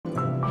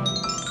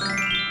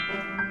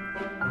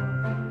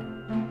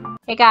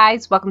Hey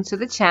guys, welcome to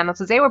the channel.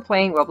 Today we're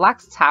playing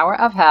Roblox Tower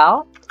of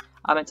Hell.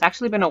 It's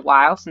actually been a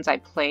while since I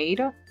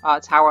played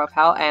Tower of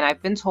Hell, and I've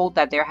been told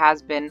that there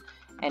has been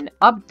an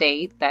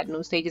update, that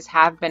new stages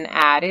have been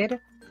added.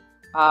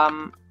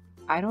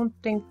 I don't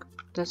think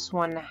this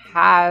one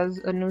has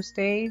a new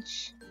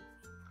stage.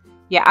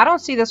 Yeah, I don't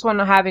see this one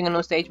having a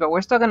new stage, but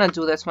we're still gonna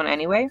do this one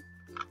anyway.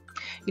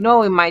 You know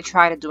what we might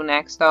try to do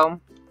next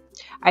though?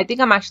 I think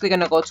I'm actually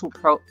gonna go to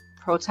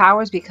Pro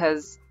Towers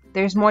because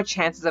there's more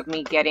chances of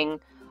me getting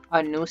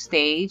a new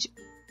stage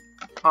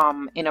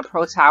in a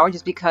Pro Tower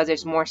just because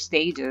there's more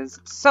stages.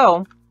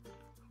 So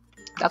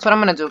that's what I'm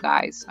gonna do,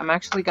 guys. I'm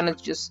actually gonna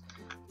just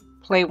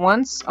play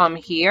once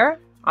here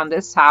on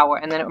this tower,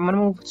 and then I'm gonna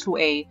move to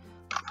a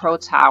Pro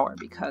Tower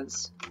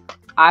because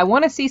I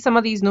want to see some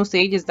of these new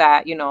stages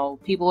that, you know,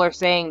 people are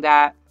saying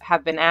that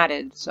have been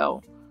added.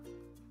 So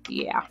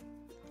yeah,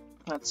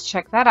 let's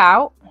check that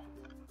out.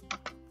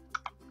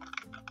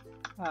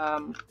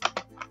 Oh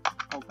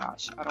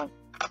gosh, I don't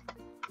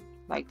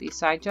like these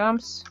side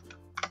jumps.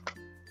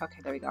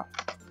 Okay, there we go.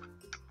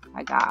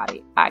 I got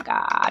it. I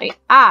got it.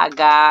 I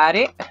got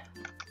it.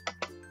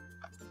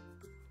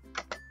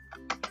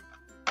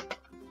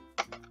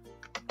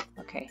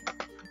 Okay,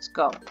 let's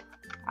go.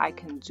 I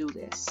can do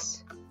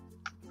this.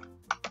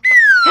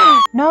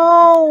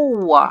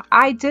 No!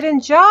 I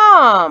didn't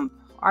jump!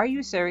 Are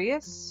you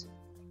serious?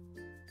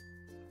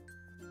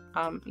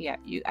 Yeah,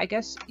 I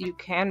guess you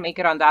can make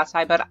it on that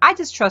side, but I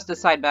just trust this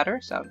side better,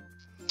 so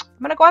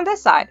I'm gonna go on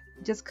this side.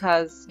 Just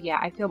cause, yeah,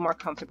 I feel more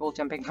comfortable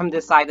jumping from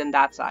this side than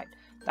that side.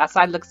 That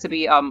side looks to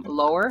be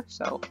lower,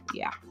 so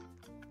yeah.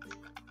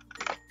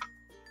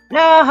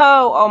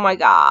 No! Oh my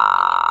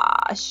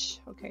gosh!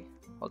 Okay,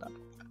 hold up.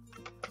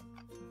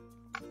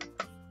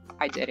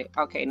 I did it.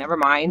 Okay, never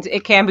mind.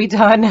 It can be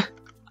done.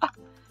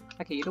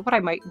 Okay, you know what I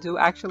might do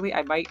actually?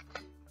 I might...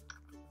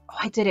 Oh,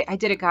 I did it. I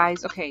did it,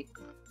 guys. Okay.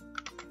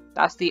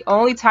 That's the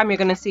only time you're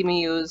gonna see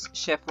me use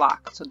shift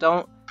lock. So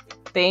don't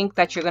think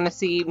that you're gonna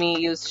see me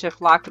use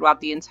shift lock throughout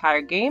the entire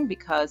game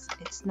because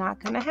it's not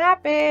gonna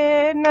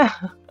happen.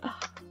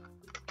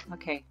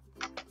 Okay,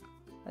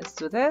 let's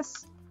do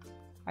this.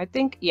 I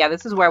think, yeah,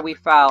 this is where we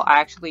fell.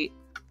 I actually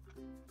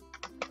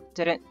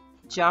didn't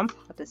jump,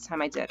 but this time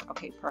I did.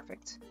 Okay,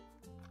 perfect.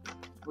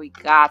 We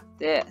got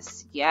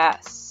this.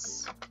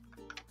 Yes.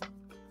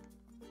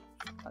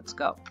 Let's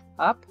go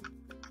up.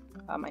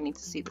 I need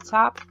to see the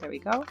top. There we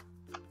go.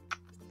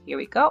 Here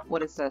we go.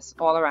 What is this?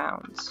 All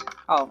around.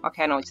 Oh,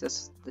 okay, I know what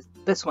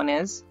this one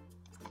is.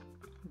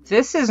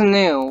 This is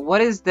new.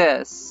 What is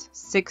this?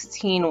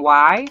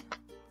 16Y?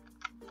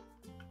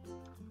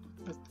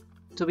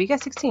 Do we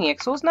get 16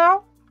 YXLES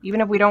now? Even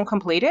if we don't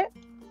complete it?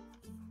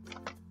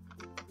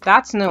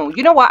 That's new.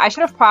 You know what? I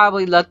should have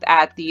probably looked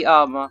at the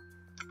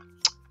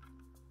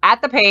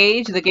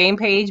page, the game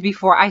page,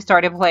 before I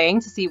started playing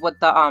to see what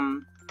the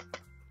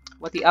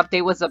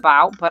update was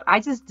about, but I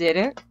just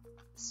didn't.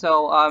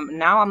 So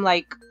now I'm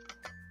like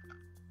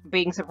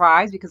being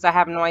surprised because I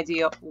have no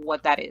idea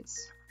what that is.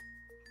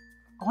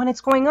 Oh, and it's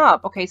going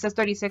up. Okay, it says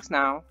 36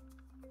 now.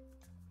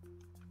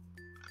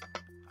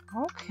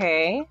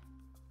 Okay.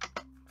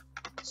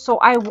 So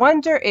I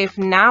wonder if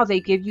now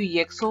they give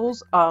you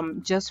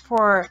YXLES just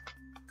for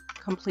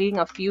completing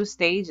a few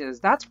stages.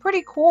 That's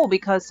pretty cool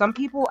because some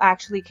people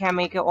actually can't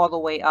make it all the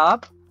way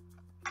up,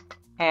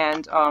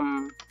 and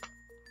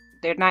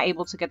they're not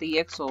able to get the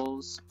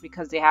YXLES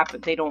because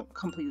they don't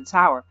complete the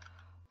tower.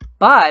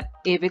 But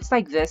if it's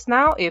like this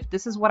now, if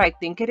this is what I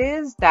think it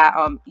is, that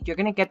you're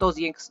gonna get those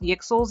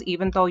YXLES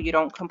even though you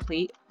don't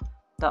complete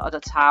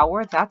the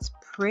tower, that's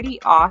pretty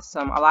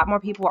awesome. A lot more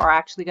people are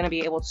actually gonna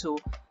be able to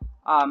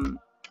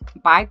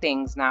buy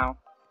things now.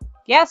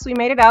 Yes, we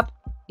made it up.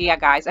 Yeah,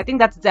 guys, I think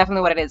that's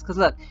definitely what it is. Because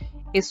look,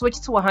 it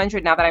switched to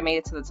 100 now that I made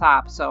it to the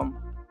top. So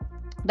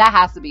that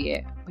has to be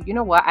it. But you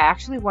know what? I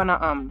actually want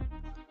to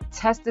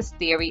test this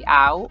theory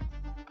out.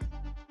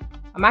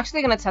 I'm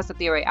actually going to test the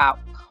theory out.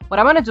 What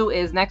I'm going to do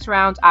is next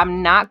round,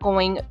 I'm not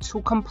going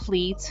to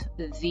complete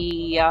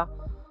the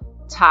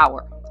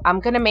tower. I'm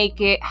going to make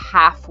it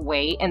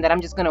halfway, and then I'm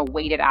just going to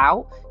wait it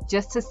out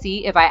just to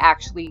see if I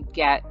actually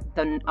get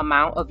the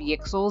amount of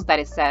YXLES that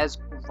it says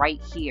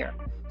right here.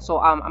 So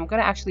I'm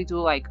going to actually do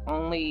like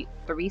only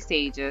 3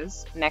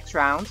 stages next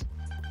round.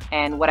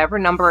 And whatever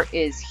number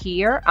is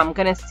here, I'm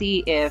going to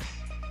see if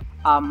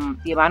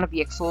the amount of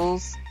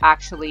YXLES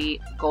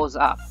actually goes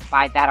up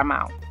by that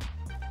amount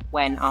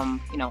when,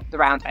 you know, the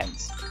round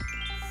ends.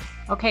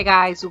 Okay,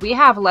 guys, we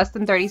have less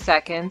than 30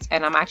 seconds,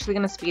 and I'm actually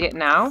going to speed it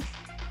now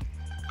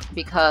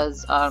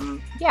because,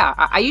 yeah,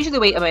 I usually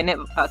wait a minute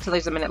till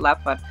there's a minute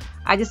left, but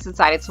I just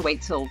decided to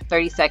wait till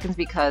 30 seconds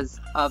because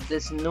of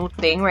this new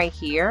thing right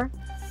here.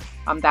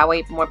 That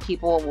way more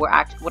people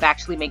would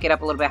actually make it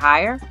up a little bit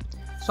higher.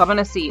 So I'm going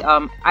to see.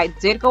 I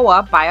did go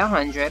up by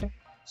 100.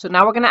 So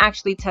now we're going to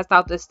actually test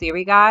out this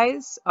theory,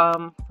 guys.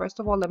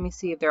 First of all, let me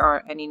see if there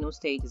are any new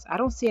stages. I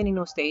don't see any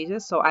new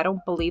stages, so I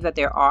don't believe that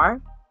there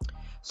are.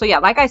 So yeah,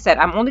 like I said,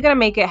 I'm only going to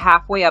make it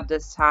halfway up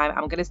this time.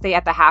 I'm going to stay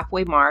at the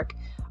halfway mark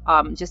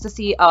just to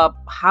see how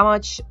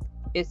much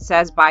it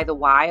says by the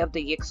Y of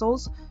the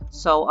YXLES.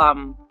 So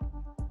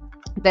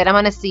then I'm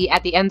gonna see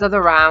at the end of the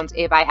round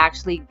if I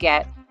actually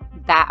get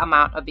that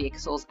amount of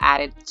VXLs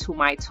added to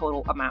my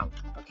total amount.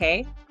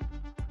 Okay.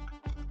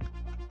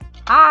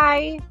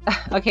 Hi.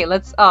 Okay,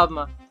 let's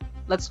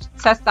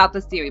test out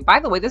this theory. By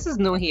the way, this is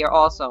new here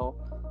also.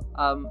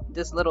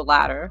 This little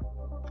ladder,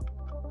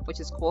 which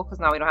is cool because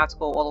now we don't have to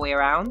go all the way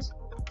around.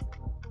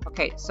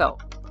 Okay, so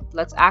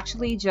let's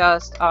actually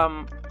just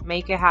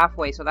make it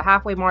halfway. So the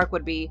halfway mark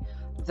would be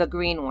the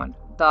green one,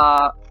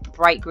 the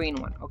bright green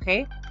one,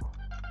 okay?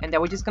 And then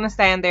we're just gonna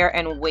stand there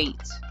and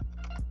wait.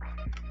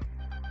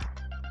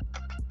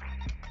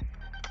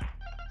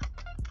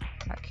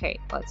 Okay,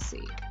 let's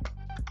see.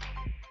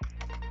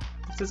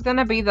 This is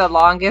gonna be the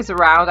longest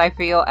round I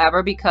feel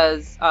ever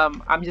because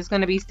I'm just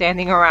gonna be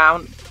standing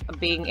around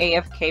being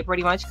AFK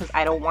pretty much because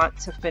I don't want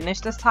to finish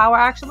this tower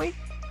actually.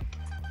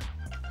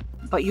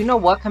 But you know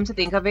what, come to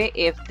think of it,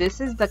 if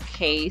this is the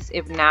case,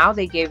 if now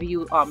they give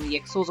you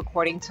YXLs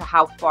according to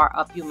how far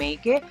up you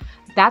make it,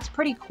 that's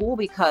pretty cool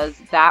because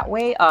that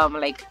way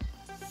like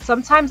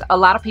sometimes a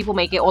lot of people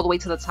make it all the way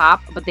to the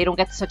top but they don't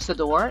get to touch the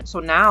door. So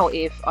now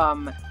if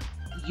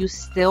you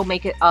still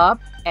make it up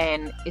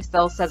and it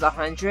still says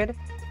 100,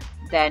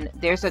 then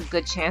there's a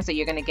good chance that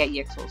you're gonna get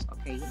YXLs.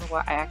 Okay, you know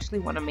what, I actually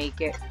want to make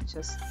it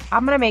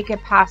I'm gonna make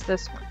it past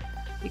this one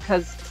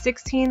because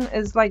 16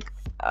 is like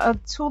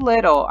too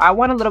little. I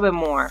want a little bit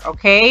more.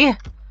 Okay,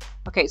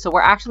 so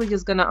we're actually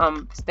just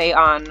gonna stay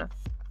on,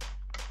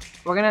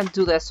 we're gonna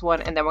do this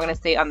one and then we're gonna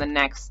stay on the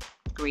next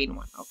green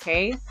one.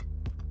 Okay,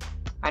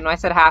 I know I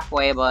said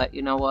halfway, but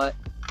you know what,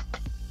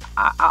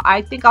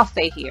 I think I'll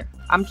stay here.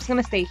 I'm just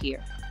gonna stay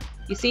here.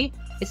 You see,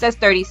 it says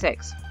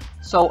 36,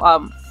 so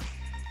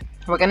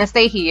we're gonna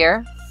stay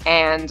here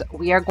and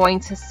we are going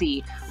to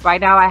see.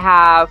 Right now I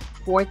have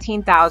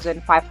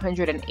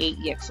 14,508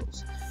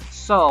 YXLs.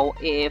 So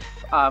if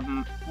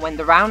when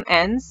the round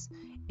ends,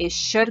 it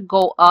should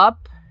go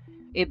up.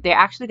 If they're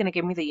actually gonna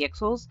give me the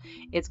YXLs,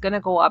 it's gonna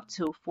go up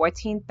to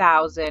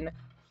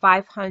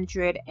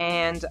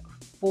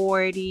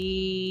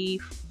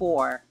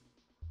 14,544.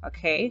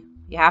 Okay,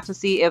 you have to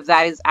see if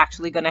that is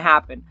actually gonna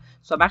happen.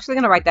 So I'm actually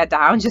gonna write that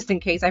down just in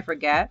case I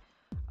forget.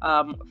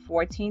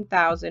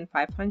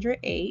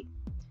 14,508,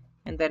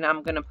 and then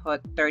I'm gonna put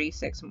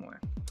 36 more.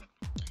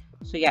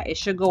 So yeah, it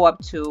should go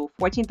up to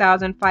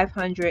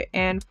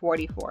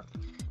 14,544.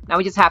 Now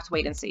we just have to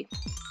wait and see.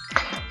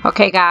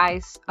 Okay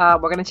guys,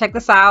 we're gonna check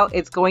this out.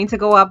 It's going to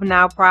go up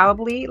now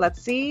probably.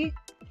 Let's see.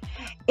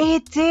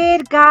 It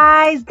did,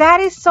 guys. That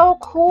is so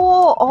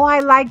cool. Oh, I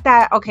like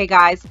that. Okay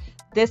guys,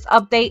 this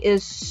update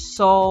is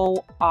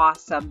so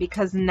awesome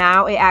because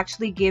now it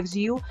actually gives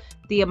you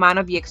the amount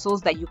of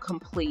YXLs that you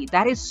complete.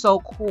 That is so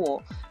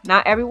cool.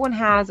 Not everyone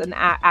has an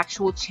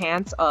actual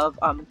chance of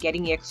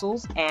getting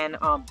YXLs and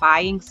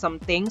buying some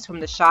things from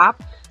the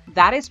shop.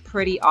 That is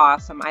pretty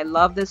awesome. I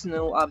love this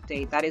new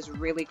update. That is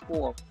really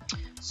cool.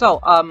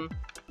 So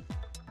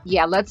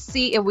yeah, let's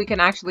see if we can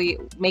actually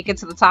make it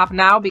to the top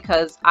now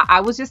because I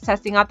was just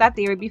testing out that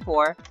theory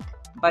before,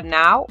 but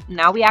now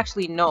we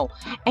actually know.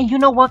 And you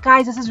know what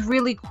guys, this is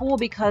really cool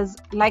because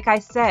like I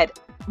said,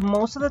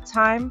 most of the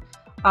time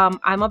I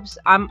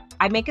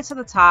make it to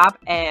the top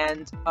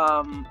and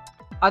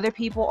other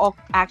people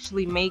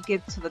actually make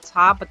it to the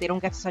top but they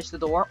don't get to touch the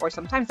door, or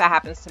sometimes that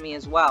happens to me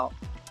as well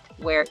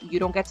where you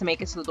don't get to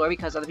make it to the door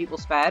because other people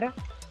sped.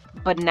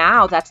 But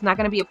now that's not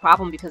going to be a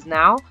problem because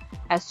now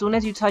as soon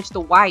as you touch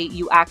the white,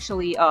 you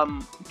actually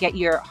get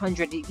your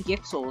 100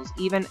 YXLs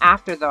even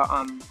after the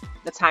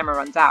timer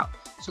runs out.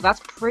 So that's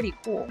pretty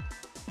cool.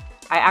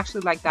 I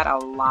actually like that a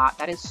lot.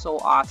 That is so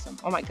awesome.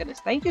 Oh my goodness,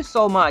 thank you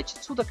so much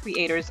to the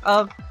creators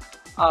of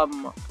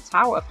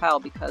Tower of Hell,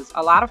 because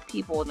a lot of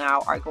people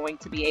now are going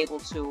to be able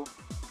to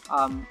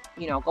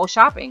you know, go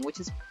shopping, which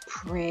is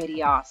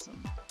pretty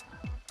awesome.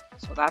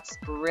 So that's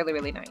really,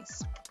 really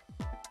nice.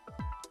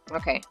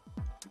 Okay,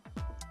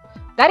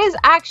 that is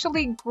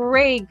actually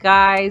great,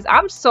 guys.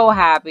 I'm so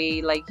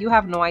happy, like you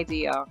have no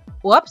idea.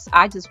 Whoops,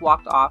 I just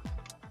walked off.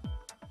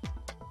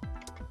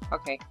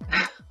 Okay.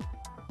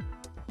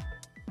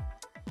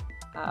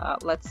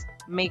 Let's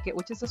make it,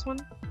 which is this one?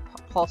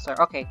 Pulsar.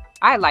 Okay,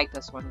 I like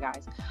this one,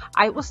 guys.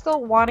 I was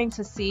still wanting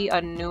to see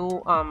a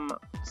new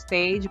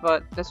stage,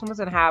 but this one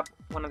doesn't have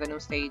one of the new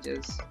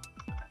stages.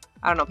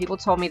 I don't know, people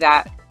told me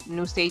that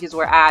new stages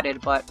were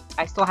added, but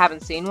I still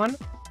haven't seen one.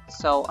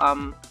 So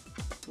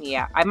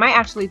yeah, I might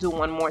actually do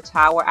one more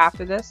tower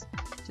after this,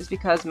 just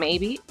because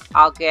maybe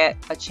I'll get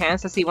a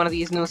chance to see one of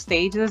these new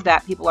stages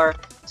that people are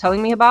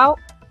telling me about.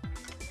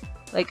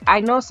 Like, I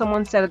know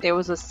someone said that there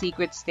was a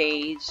secret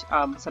stage,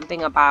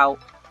 something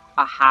about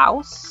a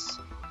house.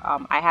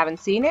 I haven't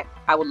seen it.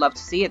 I would love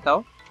to see it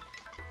though.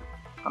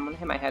 I'm gonna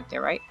hit my head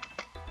there, right?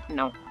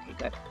 No. Okay,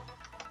 good.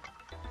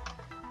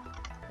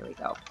 Here we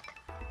go.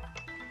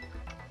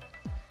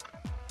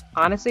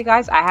 Honestly,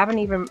 guys, I haven't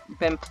even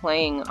been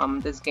playing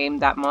this game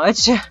that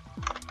much.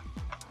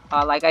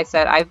 Like I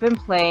said, I've been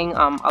playing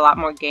a lot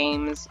more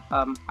games.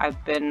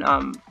 I've been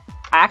I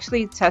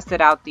actually tested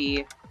out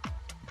the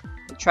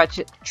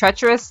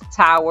Treacherous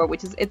Tower,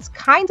 which is, it's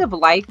kind of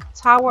like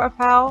Tower of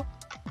Hell,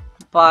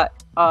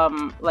 but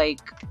like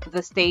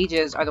the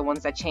stages are the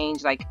ones that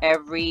change like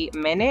every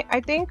minute, I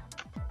think.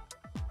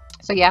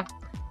 So yeah.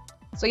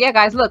 So yeah,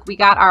 guys, look, we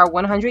got our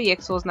 100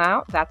 YXLs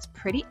now. That's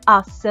pretty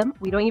awesome.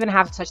 We don't even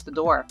have to touch the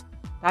door.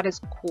 That is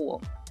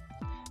cool.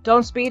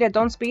 Don't speed it.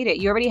 Don't speed it.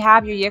 You already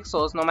have your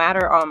YXLs. No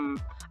matter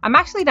I'm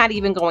actually not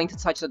even going to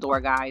touch the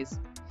door, guys.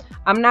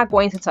 I'm not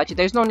going to touch it.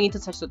 There's no need to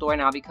touch the door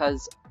now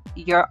because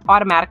you're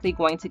automatically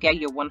going to get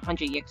your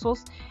 100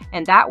 YXLs,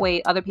 and that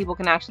way other people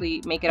can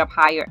actually make it up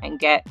higher and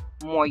get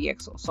more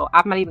YXLs. So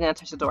I'm not even going to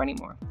touch the door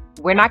anymore.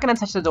 We're not going to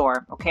touch the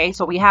door, okay?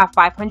 So we have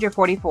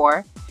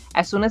 544.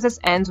 As soon as this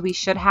ends, we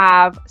should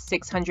have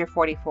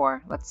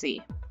 644. Let's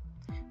see.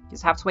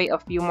 Just have to wait a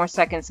few more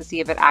seconds to see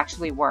if it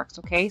actually works,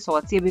 okay? So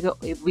let's see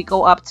if we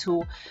go up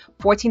to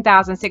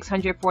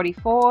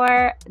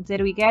 14,644.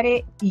 Did we get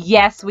it?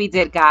 Yes, we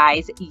did,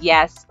 guys.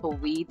 Yes,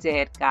 we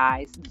did,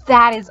 guys.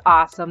 That is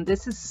awesome.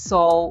 This is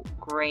so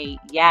great.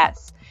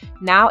 Yes.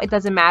 Now it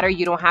doesn't matter.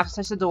 You don't have to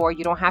touch the door.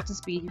 You don't have to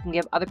speed. You can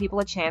give other people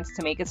a chance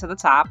to make it to the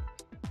top.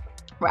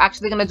 We're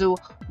actually going to do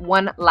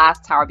one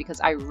last tower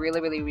because I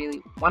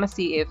really want to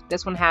see if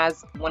this one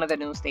has one of the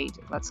new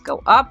stages. Let's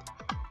go up.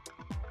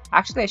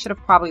 Actually, I should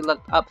have probably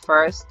looked up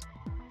first.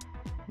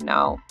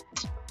 No.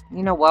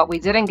 You know what? We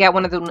didn't get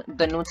one of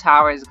the new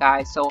towers,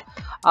 guys. So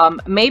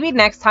maybe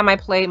next time I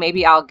play,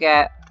 maybe I'll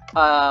get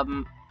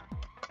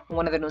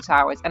one of the new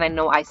towers. And I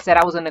know I said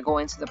I was going to go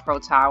into the pro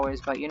towers,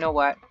 but you know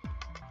what?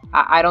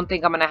 I don't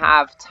think I'm going to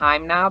have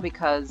time now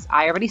because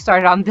I already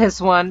started on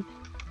this one.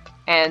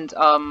 And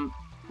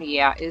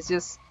yeah, it's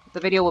just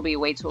the video will be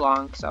way too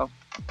long. So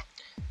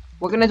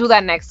we're going to do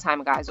that next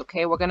time, guys.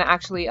 Okay, we're going to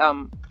actually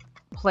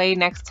play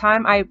next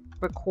time I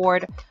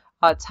record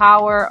a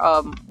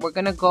tower. We're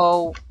gonna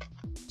go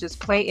just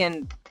play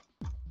in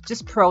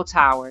just pro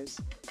towers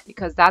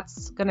because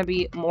that's gonna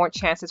be more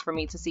chances for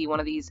me to see one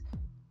of these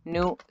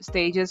new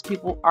stages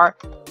people are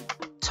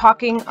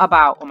talking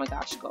about. Oh my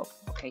gosh, go.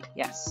 Okay,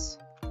 yes.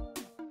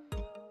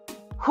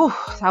 Whew,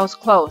 that was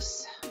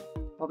close,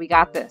 but we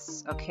got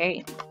this.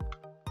 Okay,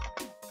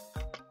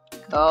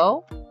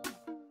 go.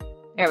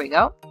 There we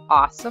go.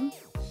 Awesome.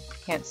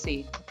 Can't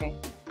see. Okay,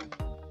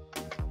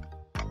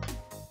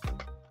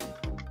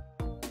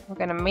 we're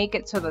gonna make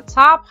it to the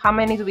top. How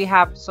many do we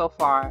have so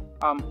far?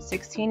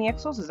 16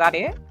 YXLs, is that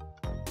it?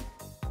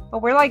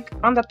 But we're like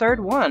on the third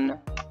one.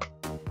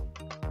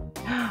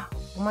 Oh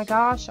my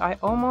gosh, I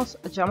almost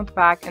jumped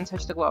back and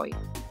touched the glowy.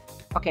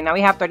 Okay, now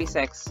we have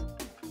 36.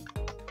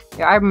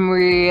 Yeah, I'm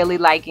really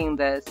liking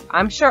this.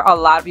 I'm sure a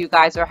lot of you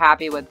guys are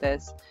happy with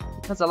this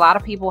because a lot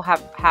of people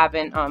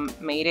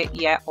haven't made it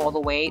yet all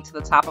the way to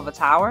the top of a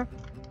tower.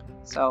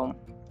 So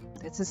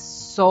this is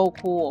so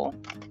cool.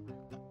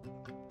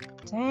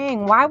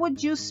 Dang, why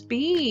would you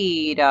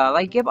speed?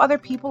 Like, give other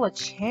people a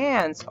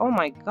chance. Oh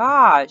my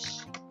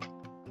gosh.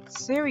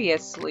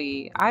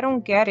 Seriously, I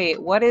don't get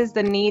it. What is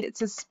the need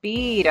to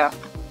speed? Okay,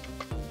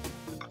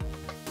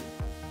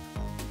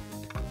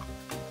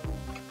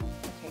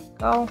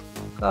 go,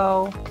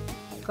 go,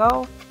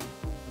 go.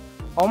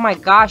 Oh my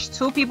gosh,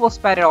 2 people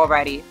sped it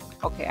already.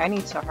 Okay, I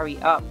need to hurry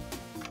up.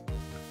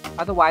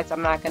 Otherwise,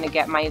 I'm not going to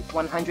get my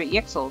 100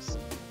 YXLs.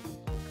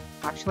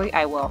 Actually,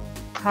 I will.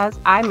 Because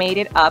I made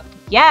it up.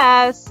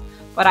 Yes,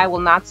 but I will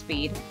not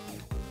speed.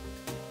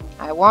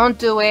 I won't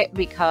do it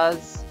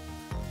because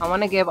I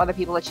want to give other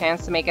people a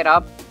chance to make it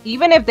up.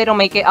 Even if they don't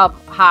make it up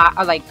high,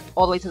 or like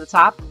all the way to the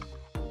top.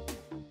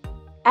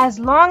 As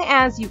long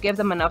as you give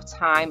them enough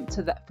time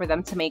for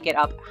them to make it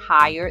up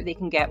higher, they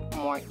can get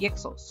more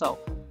YXLs. So,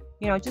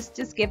 you know,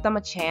 just give them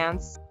a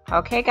chance.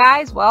 Okay,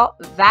 guys, well,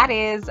 that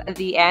is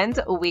the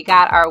end. We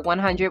got our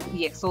 100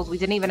 YXLs. We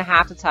didn't even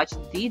have to touch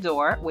the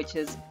door, which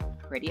is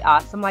pretty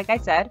awesome, like I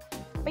said.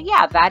 But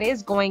yeah, that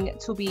is going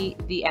to be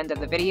the end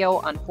of the video.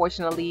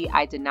 Unfortunately,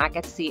 I did not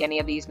get to see any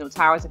of these new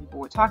towers that people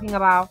were talking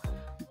about.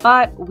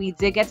 But we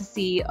did get to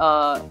see,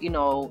 you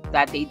know,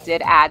 that they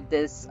did add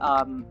this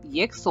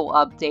YXL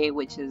update,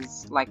 which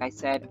is, like I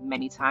said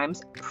many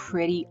times,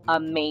 pretty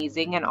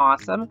amazing and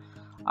awesome.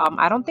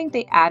 I don't think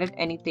they added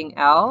anything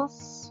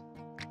else.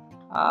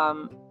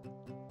 Oh,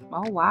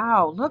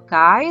 wow. Look,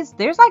 guys.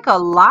 There's like a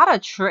lot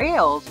of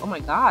trails. Oh, my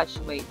gosh.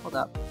 Wait, hold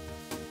up.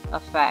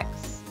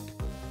 Effects.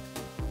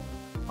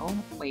 Oh,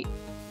 wait.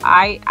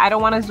 I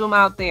don't want to zoom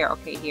out there.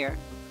 Okay, here.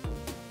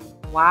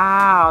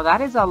 Wow,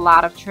 that is a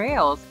lot of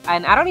trails.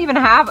 And I don't even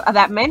have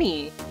that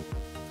many.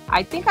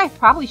 I think I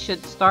probably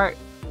should start...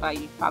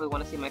 you probably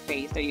want to see my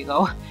face. There you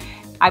go.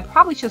 I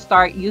probably should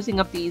start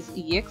using up these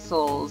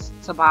YXLs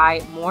to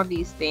buy more of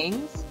these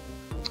things.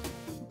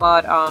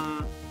 But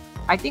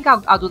I think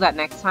I'll do that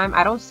next time.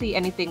 I don't see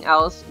anything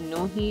else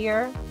new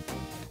here.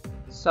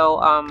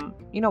 So,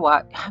 you know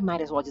what? I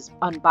might as well just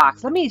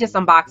unbox. Let me just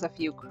unbox a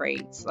few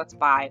crates. Let's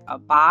buy a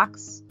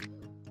box.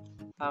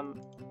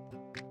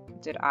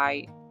 Did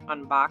I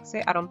unbox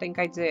it? I don't think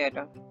I did.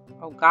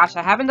 Oh gosh,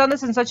 I haven't done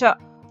this in such a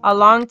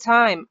long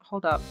time.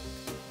 Hold up.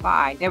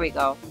 Buy. There we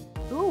go.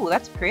 Ooh,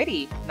 that's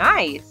pretty.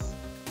 Nice.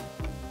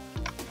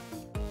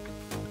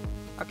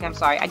 Okay, I'm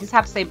sorry. I just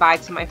have to say bye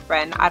to my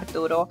friend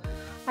Arturo.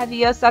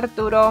 Adios,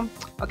 Arturo.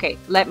 Okay,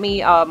 let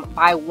me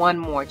buy one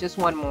more, just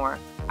one more.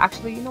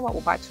 Actually, you know what?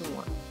 We'll buy two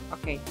more.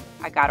 Okay,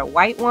 I got a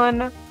white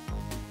one.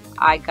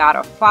 I got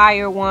a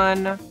fire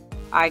one.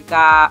 I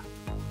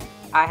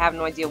have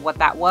no idea what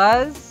that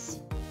was.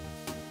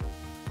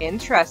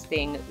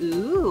 Interesting.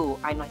 Ooh,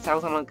 I know I said I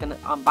was gonna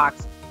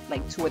unbox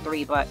like 2 or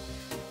 3, but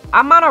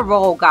I'm on a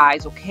roll,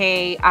 guys,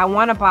 okay? I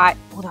want to buy...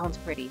 Oh, that one's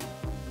pretty.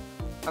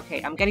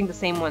 Okay, I'm getting the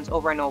same ones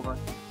over and over.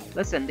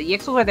 Listen, the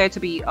YXLES are there to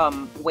be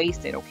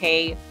wasted,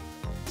 okay?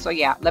 So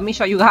yeah, let me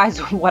show you guys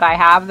what I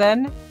have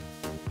then.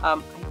 I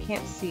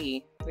can't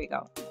see. Here we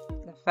go.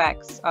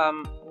 Effects.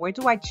 Where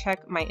do I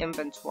check my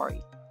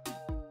inventory?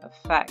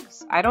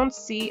 Effects. I don't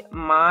see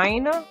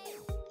mine.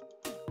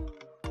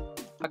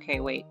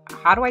 Okay, wait.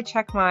 How do I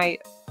check my...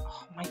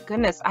 Oh my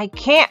goodness, I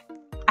can't.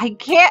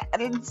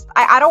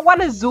 I don't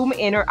want to zoom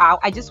in or out.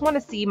 I just want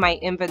to see my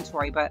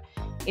inventory, but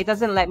it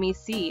doesn't let me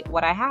see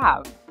what I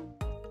have.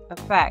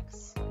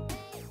 Effects.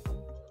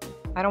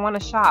 I don't want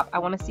to shop. I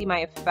want to see my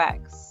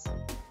effects.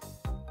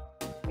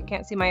 I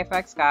can't see my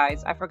effects,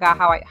 guys. I forgot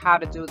how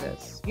to do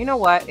this. You know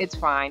what? It's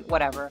fine.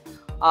 Whatever.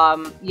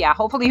 Yeah,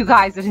 hopefully you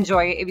guys did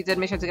enjoy it. If you did,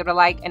 make sure to give it a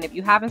like. And if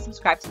you haven't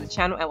subscribed to the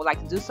channel and would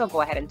like to do so, go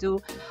ahead and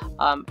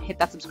hit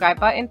that subscribe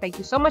button. Thank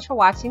you so much for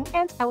watching,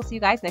 and I will see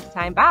you guys next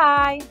time.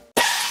 Bye!